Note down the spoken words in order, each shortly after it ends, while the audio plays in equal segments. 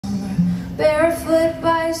barefoot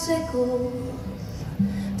bicycles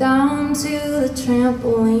down to the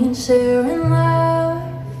trampoline, sharing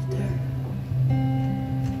laughter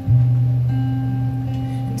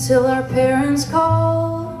until our parents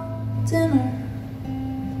called dinner.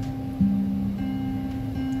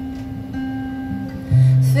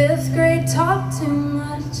 Fifth grade talked too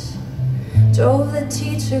much, drove the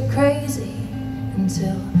teacher crazy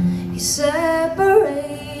until he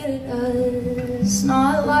separated us.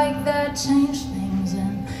 Not like that changed things,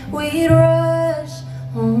 and we'd rush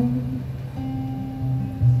home.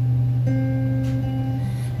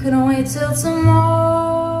 Couldn't wait till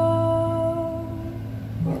tomorrow.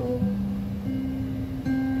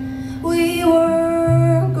 We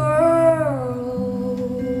were girls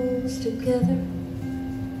together.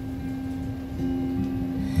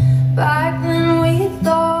 Back then we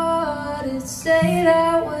thought it'd stay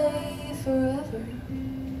that way forever.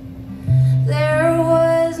 There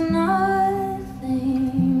was nothing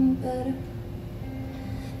better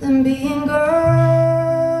than being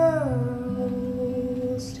girls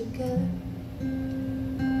together.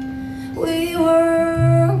 We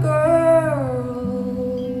were girls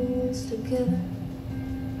together.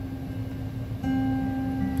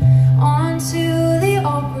 On to the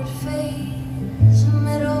awkward phase,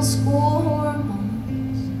 middle school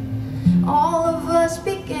hormones. All of us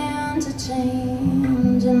began to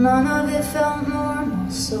change, and none of it felt normal,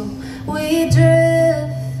 so we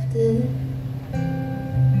drifted,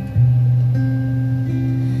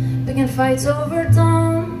 picking fights over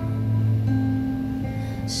dumb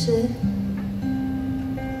shit.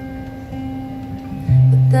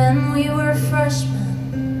 But then we were freshmen,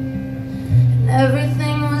 and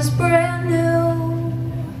everything was brand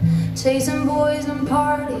new, chasing boys and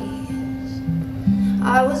parties.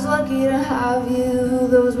 I was lucky to have you,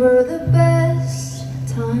 those were the best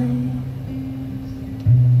times.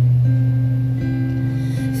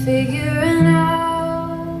 Figuring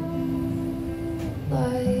out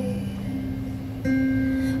life.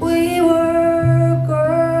 We were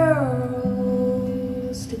girls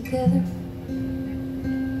together.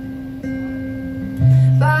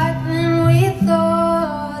 Back then we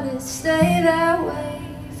thought it'd stay that way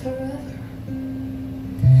forever.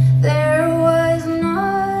 There was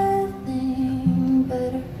nothing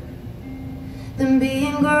better than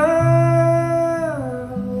being girls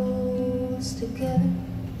together.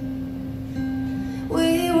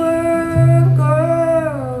 We were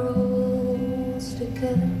girls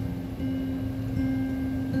together.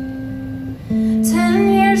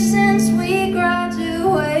 10 years since we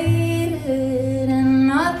graduated, and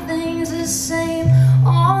nothing's the same.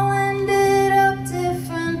 All ended up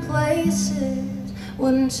different places.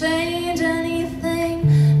 Wouldn't change anything.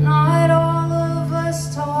 Not all of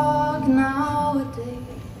us talk nowadays.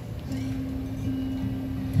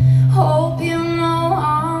 Hope you know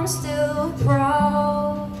I'm still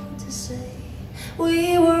proud to say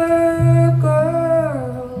we were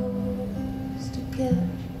girls together.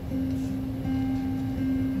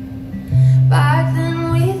 Back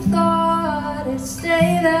then we thought it'd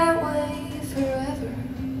stay that way forever.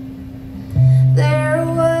 There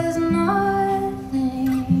was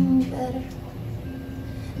nothing better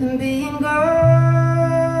than being girls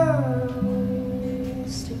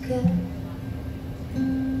together.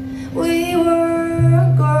 We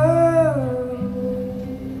were girls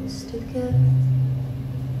together.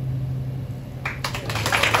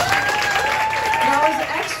 That was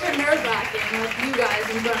extra nerve-wracking with you guys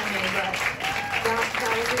in front of me, but